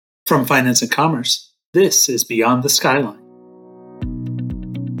From Finance and Commerce, this is Beyond the Skyline,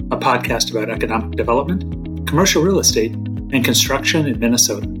 a podcast about economic development, commercial real estate, and construction in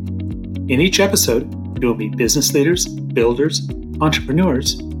Minnesota. In each episode, you will meet business leaders, builders,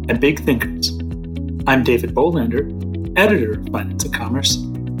 entrepreneurs, and big thinkers. I'm David Bolander, editor of Finance and Commerce.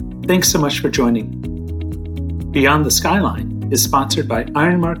 Thanks so much for joining me. Beyond the Skyline is sponsored by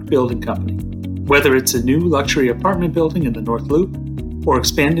Ironmark Building Company. Whether it's a new luxury apartment building in the North Loop or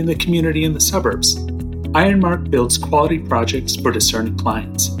expanding the community in the suburbs, Ironmark builds quality projects for discerning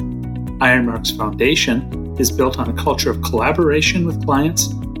clients. Ironmark's foundation is built on a culture of collaboration with clients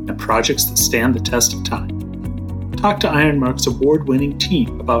and projects that stand the test of time. Talk to Ironmark's award-winning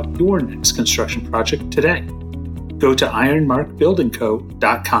team about your next construction project today. Go to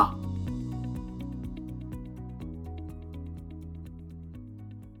ironmarkbuildingco.com.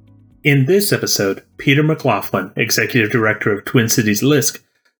 In this episode, Peter McLaughlin, Executive Director of Twin Cities LISC,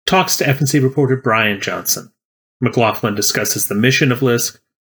 talks to F&C reporter Brian Johnson. McLaughlin discusses the mission of LISC,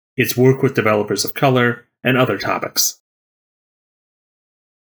 its work with developers of color, and other topics.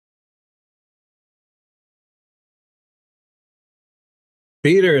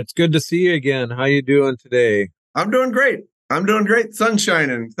 Peter, it's good to see you again. How you doing today? I'm doing great. Sun's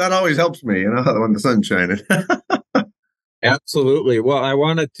shining. That always helps me, when the sun's shining. Absolutely. Well, I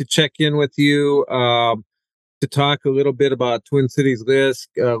wanted to check in with you to talk a little bit about Twin Cities LISC,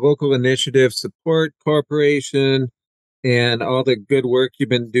 Local Initiative Support Corporation, and all the good work you've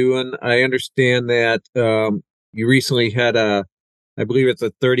been doing. I understand that you recently had I believe it's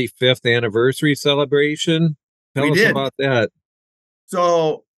a 35th anniversary celebration. Tell us about that.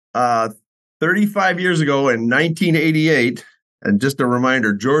 So, 35 years ago in 1988, and just a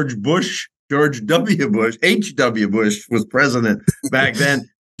reminder, George W. Bush, H.W. Bush was president back then.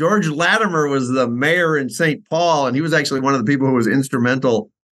 George Latimer was the mayor in St. Paul, and he was actually one of the people who was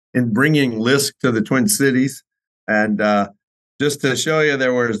instrumental in bringing LISC to the Twin Cities. And just to show you,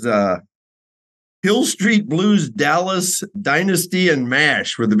 there was Hill Street Blues, Dallas, Dynasty, and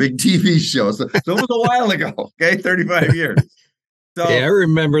MASH were the big TV shows. So it was a while ago, okay, 35 years. So, yeah, I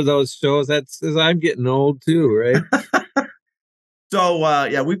remember those shows. That's as I'm getting old too, right? So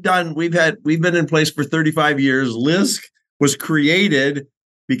we've been in place for 35 years. LISC was created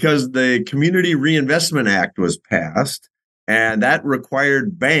because the Community Reinvestment Act was passed, and that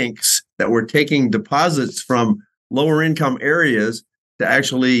required banks that were taking deposits from lower income areas to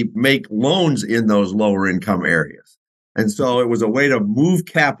actually make loans in those lower income areas. And so it was a way to move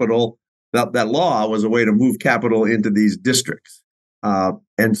capital. That law was a way to move capital into these districts.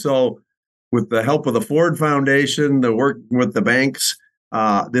 And so with the help of the Ford Foundation, the work with the banks,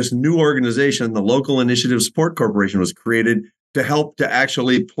 this new organization, the Local Initiative Support Corporation, was created to help to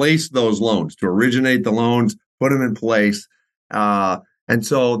actually place those loans, to originate the loans, put them in place. And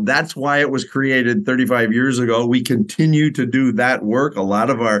so that's why it was created 35 years ago. We continue to do that work.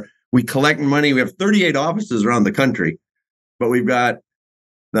 We collect money. We have 38 offices around the country, but we've got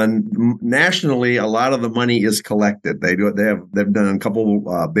nationally, a lot of the money is collected. They've done a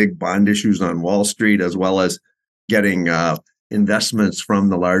couple big bond issues on Wall Street, as well as getting investments from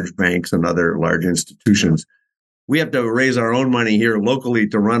the large banks and other large institutions. We have to raise our own money here locally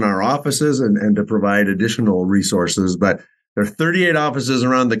to run our offices and to provide additional resources. But there are 38 offices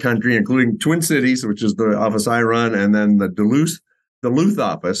around the country, including Twin Cities, which is the office I run, and then the Duluth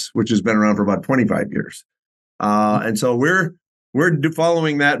office, which has been around for about 25 years. And so we're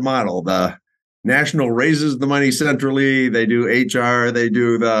following that model. The national raises the money centrally. They do HR. They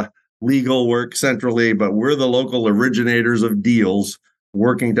do the legal work centrally, but we're the local originators of deals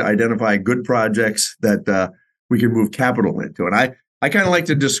working to identify good projects that we can move capital into. And I kind of like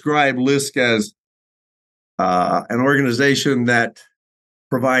to describe LISC as an organization that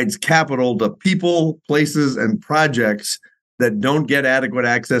provides capital to people, places, and projects that don't get adequate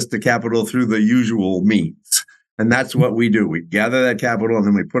access to capital through the usual means. And that's what we do. We gather that capital and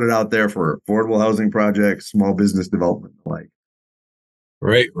then we put it out there for affordable housing projects, small business development, and the like.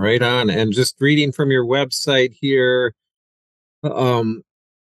 Right on. And just reading from your website here,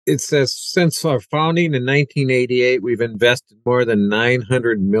 it says, since our founding in 1988, we've invested more than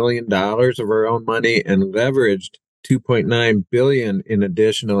 $900 million of our own money and leveraged $2.9 billion in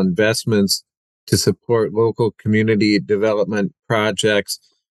additional investments to support local community development projects.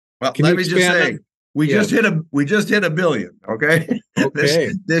 Well, let me just say, we just hit $1 billion. Okay.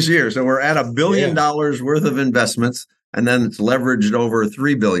 This year. So we're at $1 billion worth of investments, and then it's leveraged over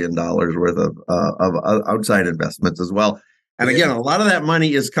 $3 billion worth of outside investments as well. And again, a lot of that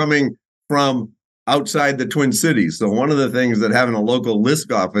money is coming from outside the Twin Cities. So one of the things that having a local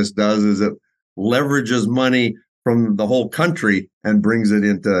LISC office does is it leverages money from the whole country and brings it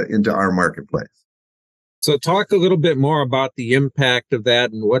into our marketplace. So talk a little bit more about the impact of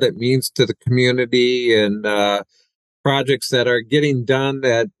that and what it means to the community and projects that are getting done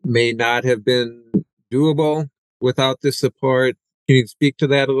that may not have been doable without this support. Can you speak to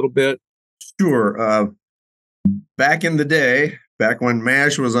that a little bit? Sure. Back in the day, back when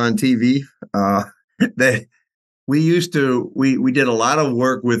MASH was on TV, we did a lot of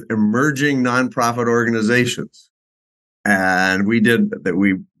work with emerging nonprofit organizations. And we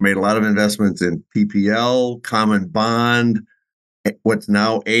made a lot of investments in PPL, Common Bond, what's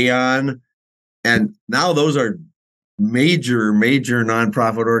now Aon. And now those are major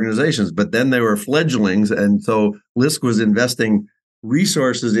nonprofit organizations, but then they were fledglings. And so LISC was investing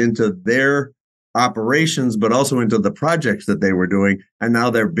resources into their operations, but also into the projects that they were doing. And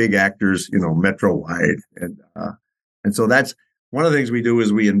now they're big actors, metro-wide. And so that's one of the things we do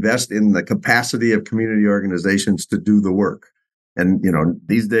is we invest in the capacity of community organizations to do the work. And,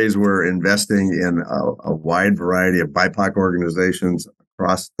 these days we're investing in a wide variety of BIPOC organizations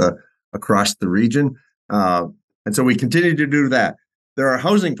across the region. And so we continue to do that. There are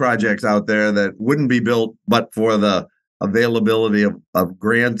housing projects out there that wouldn't be built but for the availability of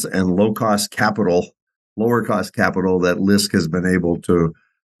grants and lower cost capital that LISC has been able to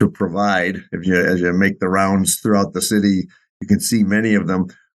provide. As you make the rounds throughout the city, you can see many of them.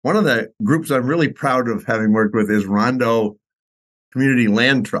 One of the groups I'm really proud of having worked with is Rondo Community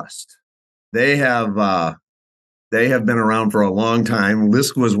Land Trust. They have been around for a long time.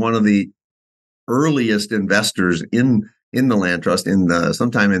 LISC was one of the earliest investors in the land trust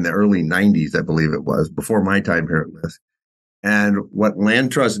sometime in the early 90s, I believe it was, before my time here at LISC. And what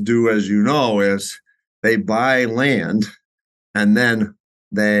land trusts do, as you know, is they buy land and then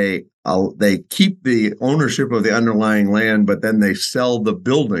they keep the ownership of the underlying land, but then they sell the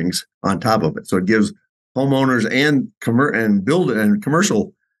buildings on top of it. So it gives homeowners and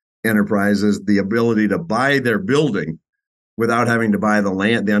commercial enterprises the ability to buy their building without having to buy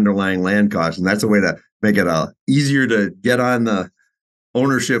the underlying land costs. And that's a way to make it easier to get on the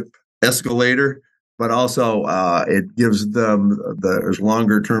ownership escalator, but also it gives them there's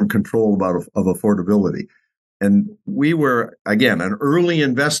longer term control of affordability. And we were, again, an early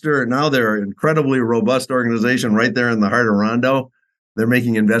investor. Now they're an incredibly robust organization right there in the heart of Rondo. They're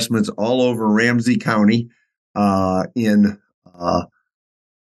making investments all over Ramsey County in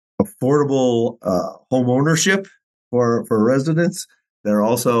affordable home ownership for residents. They're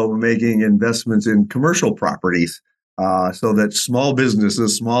also making investments in commercial properties so that small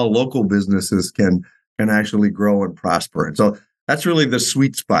local businesses can actually grow and prosper. And so that's really the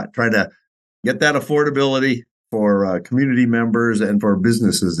sweet spot, trying to get that affordability for community members and for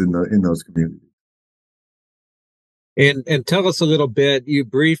businesses in those communities. And tell us a little bit, you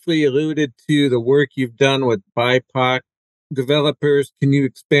briefly alluded to the work you've done with BIPOC developers. Can you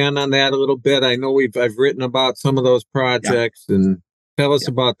expand on that a little bit? I know I've written about some of those projects, and tell us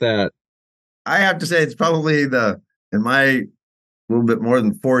about that. I have to say it's probably in my little bit more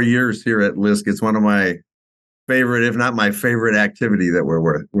than 4 years here at LISC, it's one of my favorite, if not my favorite activity that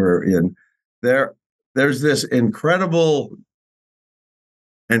we're in. There's this incredible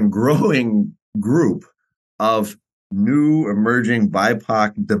and growing group of new emerging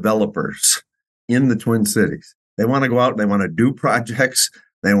BIPOC developers in the Twin Cities. They want to go out, they want to do projects,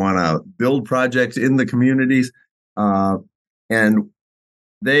 they want to build projects in the communities. And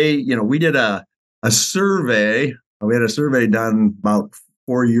we did a survey. We had a survey done about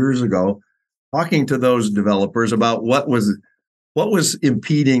 4 years ago, talking to those developers about what was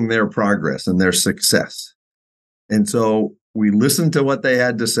impeding their progress and their success. And so we listened to what they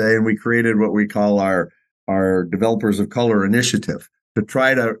had to say, and we created what we call our Developers of Color initiative to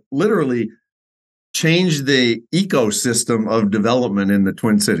try to literally change the ecosystem of development in the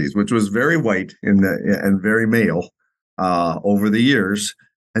Twin Cities, which was very white and very male over the years.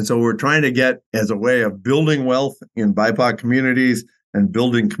 And so we're trying to get, as a way of building wealth in BIPOC communities and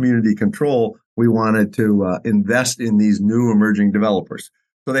building community control, we wanted to invest in these new emerging developers.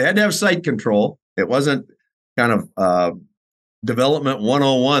 So they had to have site control. It wasn't kind of development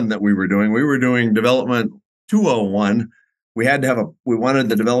 101 that we were doing. We were doing development 201. We wanted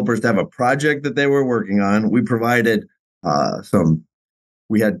the developers to have a project that they were working on. We provided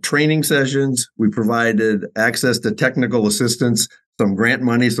we had training sessions. We provided access to technical assistance, some grant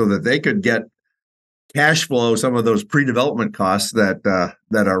money so that they could get cash flow, some of those pre-development costs that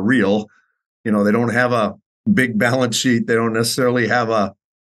are real. They don't have a big balance sheet. They don't necessarily have a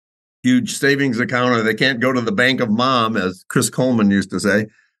huge savings account, or they can't go to the bank of mom, as Chris Coleman used to say.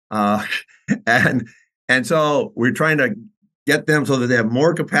 And so we're trying to get them so that they have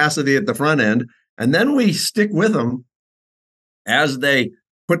more capacity at the front end. And then we stick with them as they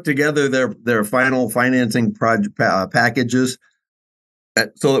put together their final financing packages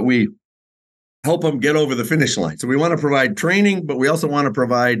so that we help them get over the finish line. So we want to provide training, but we also want to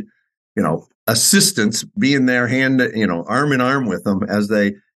provide, assistance, being there arm in arm with them as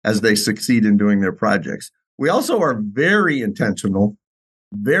they succeed in doing their projects. We also are very intentional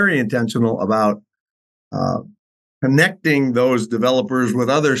about connecting those developers with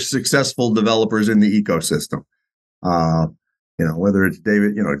other successful developers in the ecosystem. Whether it's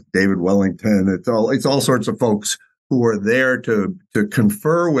David Wellington, it's all sorts of folks who are there to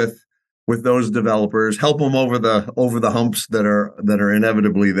confer with those developers, help them over the humps that are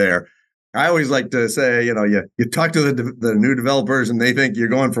inevitably there. I always like to say, you talk to the new developers and they think you're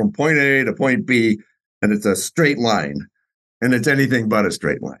going from point A to point B, and it's a straight line, and it's anything but a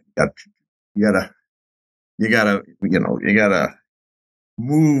straight line. You gotta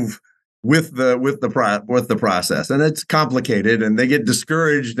move with the process, and it's complicated, and they get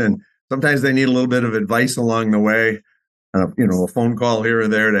discouraged, and sometimes they need a little bit of advice along the way. A phone call here or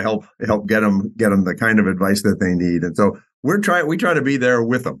there to help get them the kind of advice that they need. And so we try to be there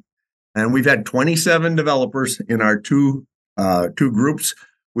with them. And we've had 27 developers in our two groups.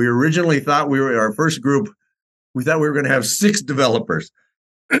 We originally thought our first group, we thought we were going to have 6 developers.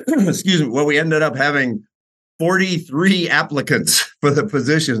 Excuse me. Well, we ended up having 43 applicants for the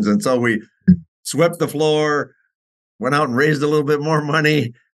positions. And so we swept the floor, went out and raised a little bit more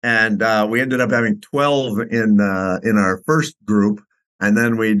money. And we ended up having 12 in our first group. And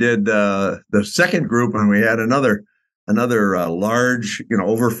then we did the second group, and we had another large,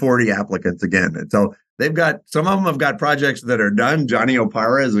 over 40 applicants again. And so some of them have got projects that are done. Johnny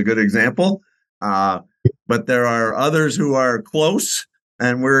Opara is a good example. But there are others who are close,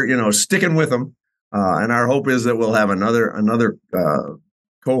 and we're, sticking with them. And our hope is that we'll have another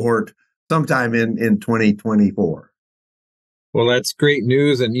cohort sometime in 2024. Well, that's great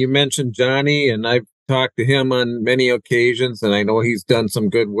news. And you mentioned Johnny, and I've talked to him on many occasions, and I know he's done some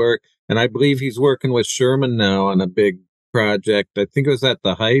good work. And I believe he's working with Sherman now on a big project. I think it was at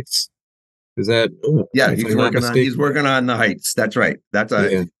the Heights. Is that? Yeah, he's working on the Heights. That's right. That's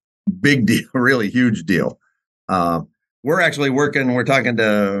a big deal, really huge deal. We're actually we're talking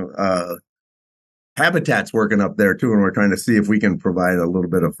to Habitat's working up there too, and we're trying to see if we can provide a little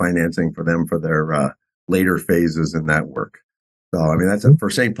bit of financing for them for their later phases in that work. So, I mean, for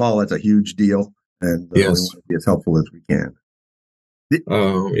St. Paul, that's a huge deal, and we want to be as helpful as we can.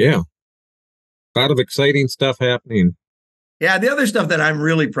 A lot of exciting stuff happening. Yeah, the other stuff that I'm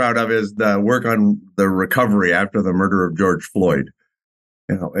really proud of is the work on the recovery after the murder of George Floyd.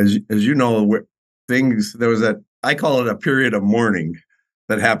 As you know, there was I call it a period of mourning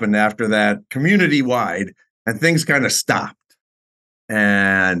that happened after that, community-wide, and things kind of stopped.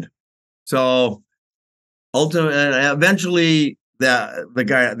 And so eventually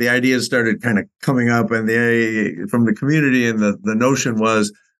the ideas started kind of coming up, and from the community, and the notion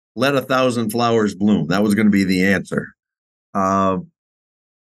was, let 1,000 flowers bloom. That was going to be the answer.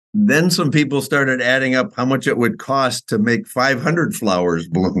 Then some people started adding up how much it would cost to make 500 flowers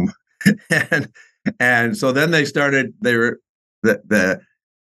bloom. and so then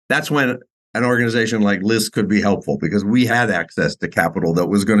that's when an organization like LISC could be helpful, because we had access to capital that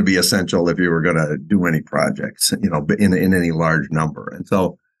was going to be essential if you were going to do any projects, in any large number. And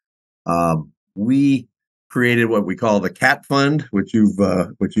so we created what we call the CAT Fund, which you've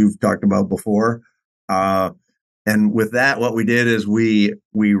talked about before. And with that, what we did is we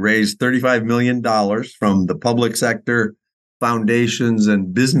raised $35 million from the public sector, foundations,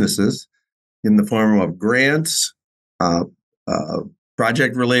 and businesses in the form of grants,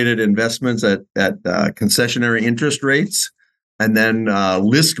 project-related investments at concessionary interest rates, and then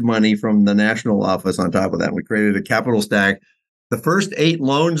LISC money from the national office on top of that. We created a capital stack. The first 8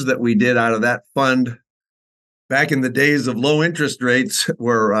 loans that we did out of that fund, back in the days of low interest rates,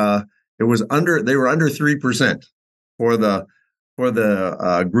 were under 3% for the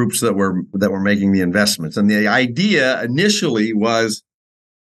groups that were making the investments. And the idea initially was,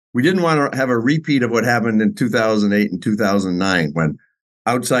 we didn't want to have a repeat of what happened in 2008 and 2009, when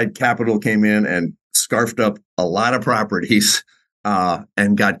outside capital came in and scarfed up a lot of properties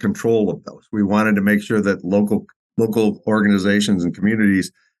and got control of those. We wanted to make sure that local organizations and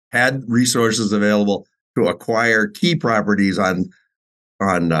communities had resources available to acquire key properties on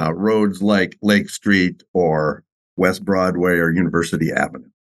roads like Lake Street or West Broadway or University Avenue.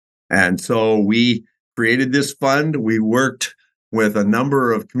 And so we created this fund. We worked with a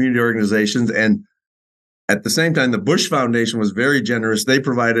number of community organizations, and at the same time, the Bush Foundation was very generous. They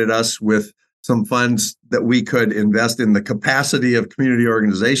provided us with some funds that we could invest in the capacity of community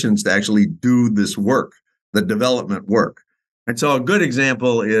organizations to actually do this work, the development work. And so a good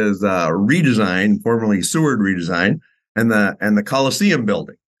example is redesign, formerly Seward redesign, and the Coliseum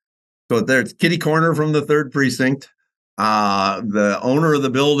building. So there's kitty corner from the 3rd precinct. The owner of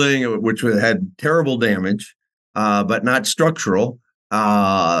the building, which had terrible damage, but not structural,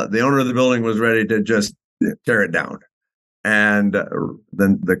 the owner of the building was ready to just tear it down. And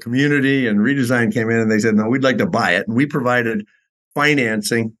then the community and redesign came in and they said, no, we'd like to buy it. And we provided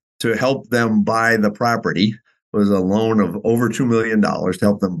financing to help them buy the property. It was a loan of over $2 million to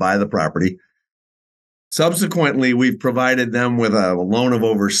help them buy the property. Subsequently, we've provided them with a loan of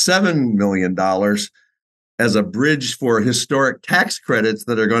over $7 million as a bridge for historic tax credits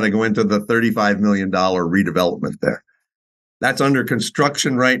that are going to go into the $35 million redevelopment there. That's under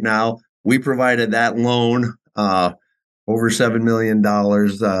construction right now. We provided that loan over $7 million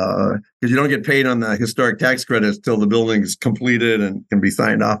because you don't get paid on the historic tax credits till the building is completed and can be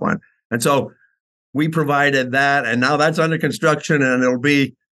signed off on. And so we provided that, and now that's under construction, and it'll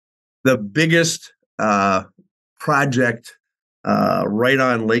be the biggest project right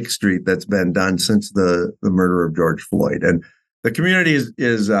on Lake Street that's been done since the murder of George Floyd. And the community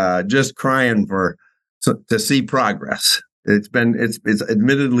is just crying to see progress. It's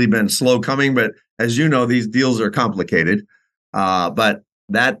admittedly been slow coming, but as you know, these deals are complicated. But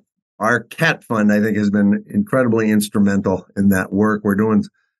our CAT fund, I think, has been incredibly instrumental in that work we're doing.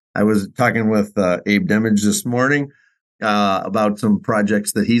 I was talking with Abe Demage this morning about some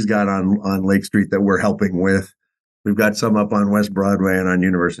projects that he's got on Lake Street that we're helping with. We've got some up on West Broadway and on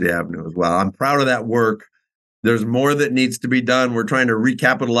University Avenue as well. I'm proud of that work. There's more that needs to be done. We're trying to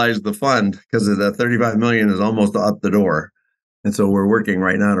recapitalize the fund because the $35 million is almost up the door. And so we're working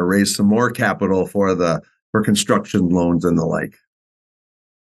right now to raise some more capital for construction loans and the like.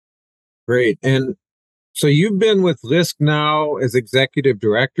 Great. And so you've been with LISC now as executive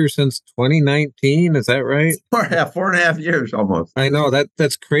director since 2019. Is that right? 4.5 years almost. I know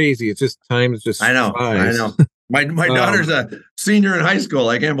that's crazy. It's just time is just I know. flies. I know. My daughter's a senior in high school.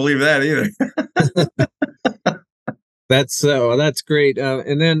 I can't believe that either. That's great.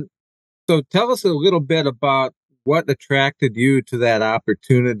 And then, so tell us a little bit about what attracted you to that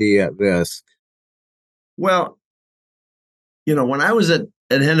opportunity at LISC. Well, when I was at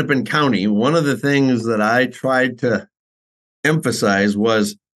Hennepin County, one of the things that I tried to emphasize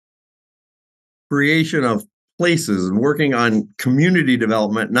was creation of places and working on community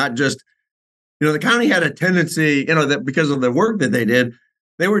development, not just, the county had a tendency, that because of the work that they did,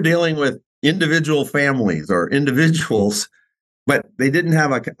 they were dealing with individual families or individuals, but they didn't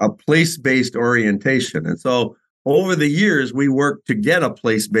have a place-based orientation. And so over the years, we worked to get a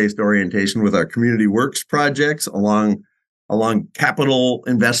place-based orientation with our community works projects along capital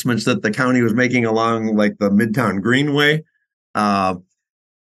investments that the county was making along like the Midtown Greenway or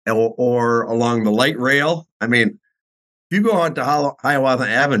along the light rail. I mean, if you go out to Hiawatha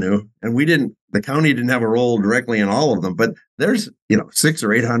Avenue, and the county didn't have a role directly in all of them, but there's 600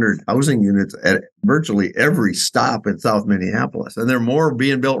 or 800 housing units at virtually every stop in South Minneapolis, and there are more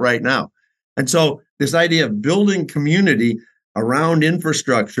being built right now. And so this idea of building community around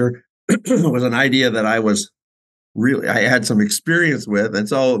infrastructure was an idea that I had some experience with. And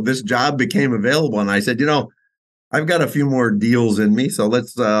so this job became available, and I said, I've got a few more deals in me, so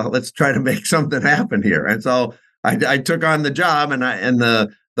let's try to make something happen here. And so I took on the job, and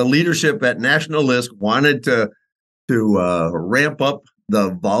the leadership at National LISC wanted to ramp up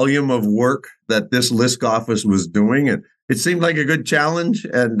the volume of work that this LISC office was doing, and it seemed like a good challenge,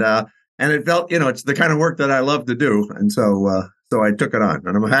 and it felt, it's the kind of work that I love to do, and so I took it on,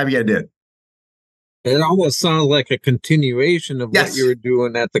 and I'm happy I did. It almost sounds like a continuation of what you were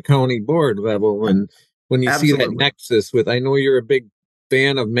doing at the county board level, and when you Absolutely. see that nexus with, I know you're a big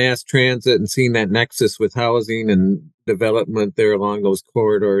fan of mass transit and seeing that nexus with housing and development there along those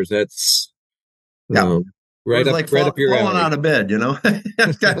corridors. That's right up your alley. Falling out of bed,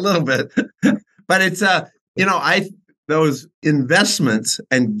 It's got a little bit, but it's those investments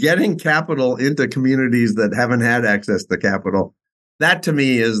and getting capital into communities that haven't had access to capital. That to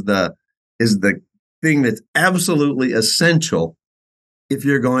me is the thing that's absolutely essential if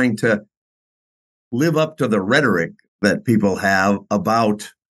you're going to live up to the rhetoric that people have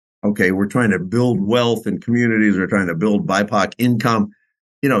about, okay, we're trying to build wealth in communities, we're trying to build BIPOC income.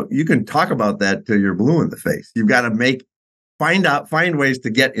 You can talk about that till you're blue in the face. You've got to find ways to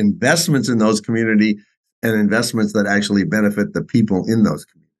get investments in those communities and investments that actually benefit the people in those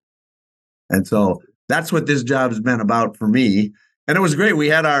communities. And so that's what this job has been about for me. And it was great. We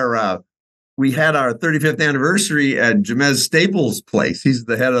had our we had our 35th anniversary at Jamez Staples' place. He's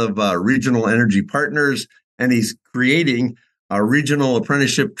the head of Regional Energy Partners, and he's creating a regional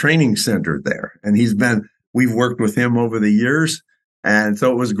apprenticeship training center there. And we've worked with him over the years. And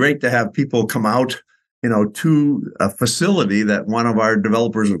so it was great to have people come out, to a facility that one of our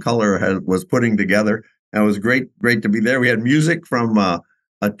developers of color was putting together. And it was great to be there. We had music from a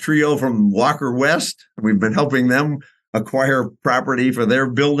trio from Walker West. We've been helping them acquire property for their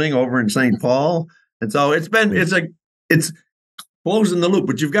building over in St. Paul. And so it's closing the loop,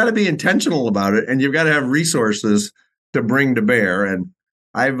 but you've got to be intentional about it, and you've got to have resources to bring to bear. And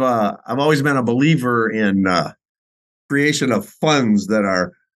I've always been a believer in creation of funds that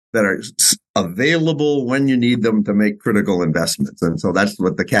are available when you need them to make critical investments. And so that's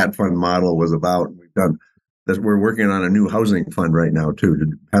what the CAT fund model was about. We've done this. We're working on a new housing fund right now too, to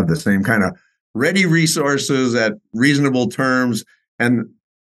have the same kind of ready resources at reasonable terms, and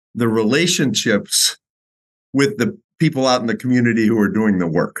the relationships with the people out in the community who are doing the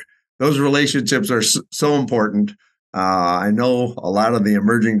work. Those relationships are so important. I know a lot of the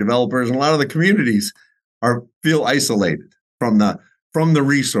emerging developers and a lot of the communities feel isolated from the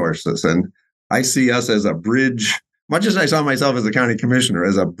resources. And I see us as a bridge, much as I saw myself as a county commissioner,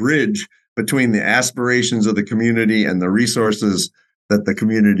 as a bridge between the aspirations of the community and the resources that the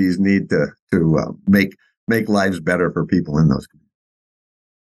communities need to make lives better for people in those communities.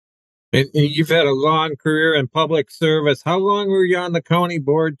 And you've had a long career in public service. How long were you on the county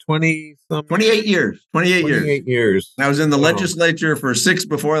board? 28 years. 28 years. I was in the legislature for 6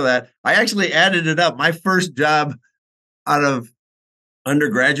 before that. I actually added it up. My first job out of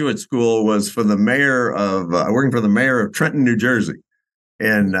undergraduate school was for the mayor of working for the mayor of Trenton, New Jersey,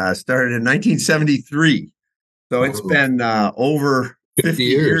 and started in 1973. So it's been over 50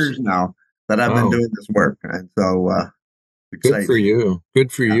 years now that I've been doing this work. And so exciting.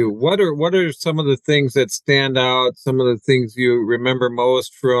 Good for you. What are some of the things that stand out? Some of the things you remember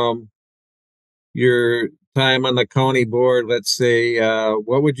most from your time on the county board? Let's say,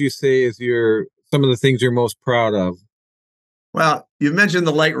 what would you say is some of the things you're most proud of? Well, you mentioned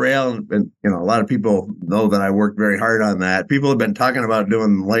the light rail, and a lot of people know that I worked very hard on that. People have been talking about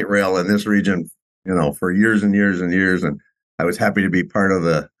doing light rail in this region, for years and years and years, and I was happy to be part of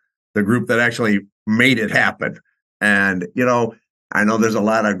the group that actually made it happen. And I know there's a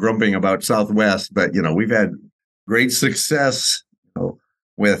lot of grumping about Southwest, but we've had great success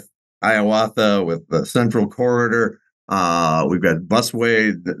with Hiawatha, with the Central Corridor. We've got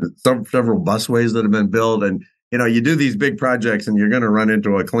several busways that have been built, and you do these big projects and you're going to run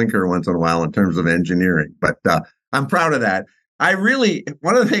into a clinker once in a while in terms of engineering. But I'm proud of that.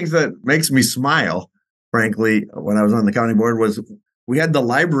 One of the things that makes me smile, frankly, when I was on the county board was we had the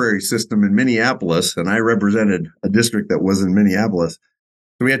library system in Minneapolis, and I represented a district that was in Minneapolis.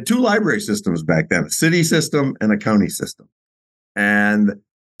 So we had 2 library systems back then, a city system and a county system. And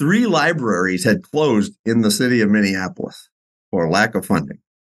 3 libraries had closed in the city of Minneapolis for lack of funding.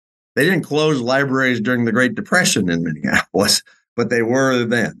 They didn't close libraries during the Great Depression in Minneapolis, but they were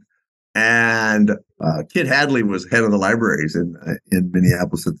then. And Kit Hadley was head of the libraries in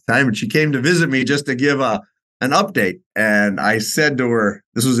Minneapolis at the time, and she came to visit me just to give an update. And I said to her,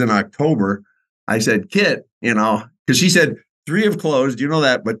 this was in October, I said, Kit, because she said 3 have closed,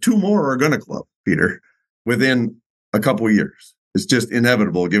 that, but 2 more are going to close, Peter, within a couple of years. It's just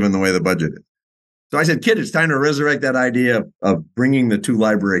inevitable given the way the budget is. So I said, Kit, it's time to resurrect that idea of bringing the 2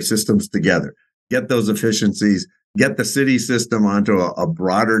 library systems together, get those efficiencies, get the city system onto a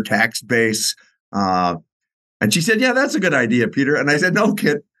broader tax base. And she said, yeah, that's a good idea, Peter. And I said, no,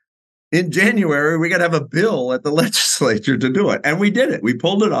 Kit, in January, we got to have a bill at the legislature to do it. And we did it. We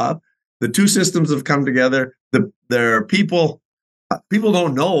pulled it off. The 2 systems have come together. There are people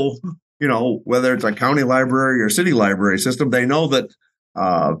don't know, whether it's a county library or city library system. They know that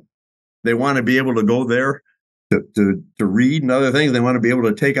they want to be able to go there to read and other things. They want to be able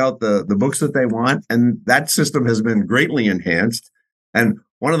to take out the books that they want. And that system has been greatly enhanced. And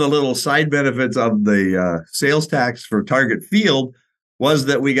one of the little side benefits of the sales tax for Target Field was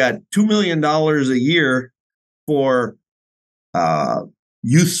that we got $2 million a year for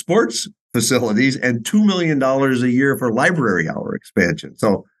youth sports facilities and $2 million a year for library hour expansion.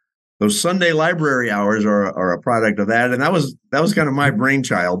 So those Sunday library hours are a product of that. And that was kind of my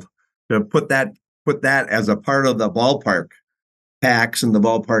brainchild to put that as a part of the ballpark tax and the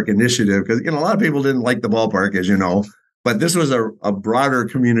ballpark initiative. Because, a lot of people didn't like the ballpark, as you know, but this was a broader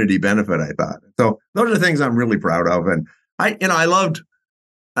community benefit, I thought. So those are things I'm really proud of. And I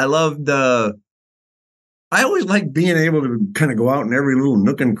always liked being able to kind of go out in every little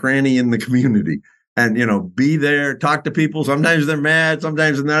nook and cranny in the community and, be there, talk to people. Sometimes they're mad,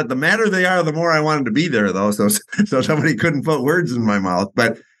 sometimes they're not. The madder they are, the more I wanted to be there, though. So somebody couldn't put words in my mouth.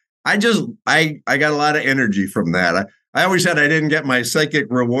 But I got a lot of energy from that. I always said I didn't get my psychic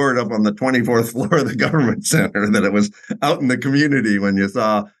reward up on the 24th floor of the government center, that it was out in the community when you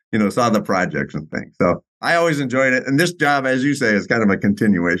saw the projects and things. So I always enjoyed it. And this job, as you say, is kind of a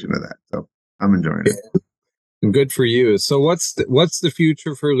continuation of that. So I'm enjoying it. And good for you. So what's the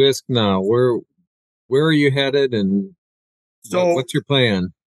future for LISC now? Where are you headed, and what's your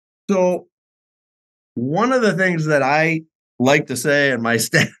plan? So one of the things that I like to say, and I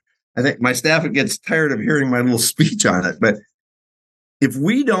think my staff gets tired of hearing my little speech on it, but if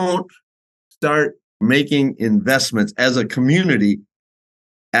we don't start making investments as a community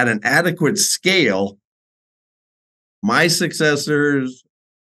at an adequate scale, my successors,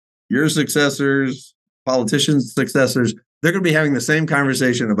 your successors, politicians' successors, they're going to be having the same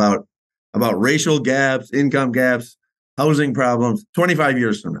conversation about racial gaps, income gaps, housing problems 25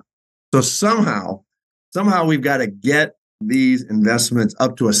 years from now. So somehow we've got to get these investments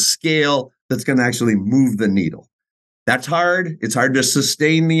up to a scale that's going to actually move the needle. That's hard. It's hard to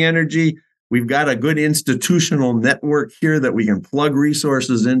sustain the energy. We've got a good institutional network here that we can plug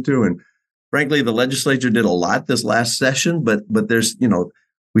resources into. And frankly, the legislature did a lot this last session, but there's,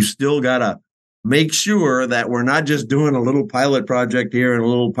 we've still got to make sure that we're not just doing a little pilot project here and a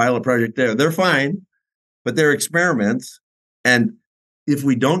little pilot project there. They're fine, but they're experiments. And if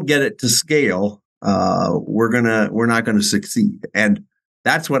we don't get it to scale, we're not going to succeed. And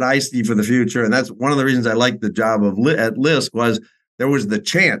that's what I see for the future. And that's one of the reasons I like the job at LISC, was there was the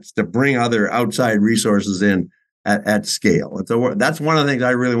chance to bring other outside resources in at scale. And so that's one of the things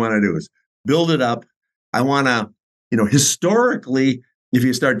I really want to do, is build it up. I want to, historically, if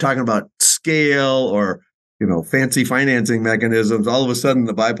you start talking about scale or, fancy financing mechanisms, all of a sudden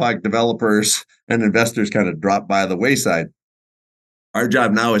the BIPOC developers and investors kind of drop by the wayside. Our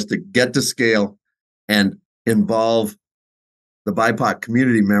job now is to get to scale and involve the BIPOC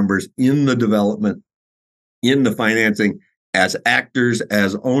community members in the development, in the financing, as actors,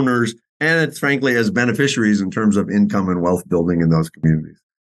 as owners, and it's frankly as beneficiaries in terms of income and wealth building in those communities.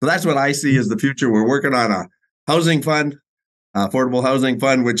 So that's what I see as the future. We're working on a housing fund, affordable housing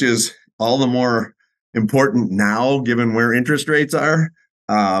fund, which is all the more important now given where interest rates are.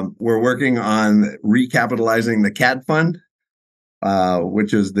 We're working on recapitalizing the CAT fund,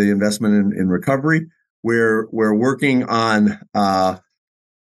 which is the investment in recovery. We're working on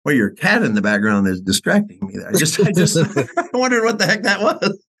your cat in the background is distracting me there. I just wondered what the heck that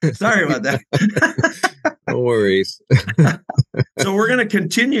was. Sorry about that. No worries. So we're going to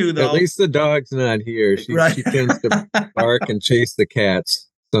continue, though. At least the dog's not here. She tends to bark and chase the cats.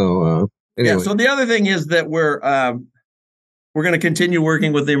 So anyway. Yeah. So the other thing is that we're going to continue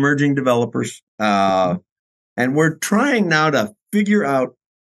working with the emerging developers, and we're trying now to figure out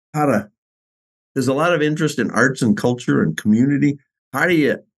how to. There's a lot of interest in arts and culture and community. How do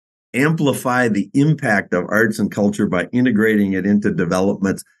you amplify the impact of arts and culture by integrating it into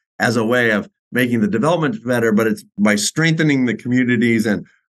developments as a way of making the development better, but it's by strengthening the communities and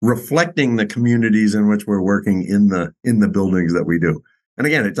reflecting the communities in which we're working in the buildings that we do. And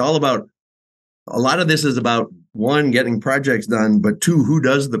again, it's all about, a lot of this is about, one, getting projects done, but two, who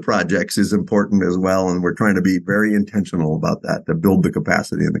does the projects is important as well. And we're trying to be very intentional about that to build the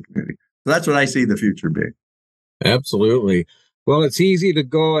capacity in the community. So that's what I see the future being. Absolutely. Well, it's easy to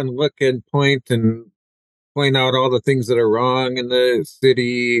go and look and point out all the things that are wrong in the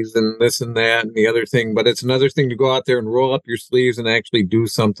cities and this and that and the other thing. But it's another thing to go out there and roll up your sleeves and actually do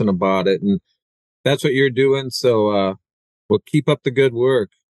something about it. And that's what you're doing. So we'll keep up the good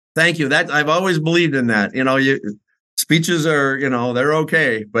work. Thank you. I've always believed in that. Speeches are, they're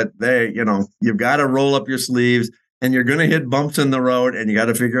okay, but you've got to roll up your sleeves. And you're going to hit bumps in the road, and you got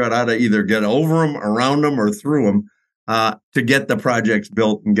to figure out how to either get over them, around them, or through them to get the projects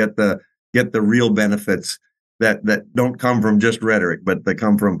built and get the real benefits that don't come from just rhetoric, but that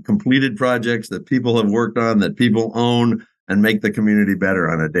come from completed projects that people have worked on, that people own, and make the community better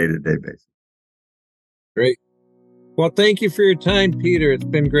on a day-to-day basis. Great. Well, thank you for your time, Peter. It's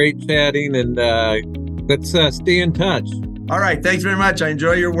been great chatting, and let's stay in touch. All right. Thanks very much. I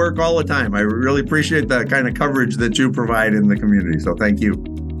enjoy your work all the time. I really appreciate the kind of coverage that you provide in the community. So thank you.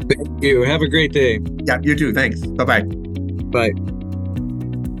 Thank you. Have a great day. Yeah, you too. Thanks. Bye-bye. Bye.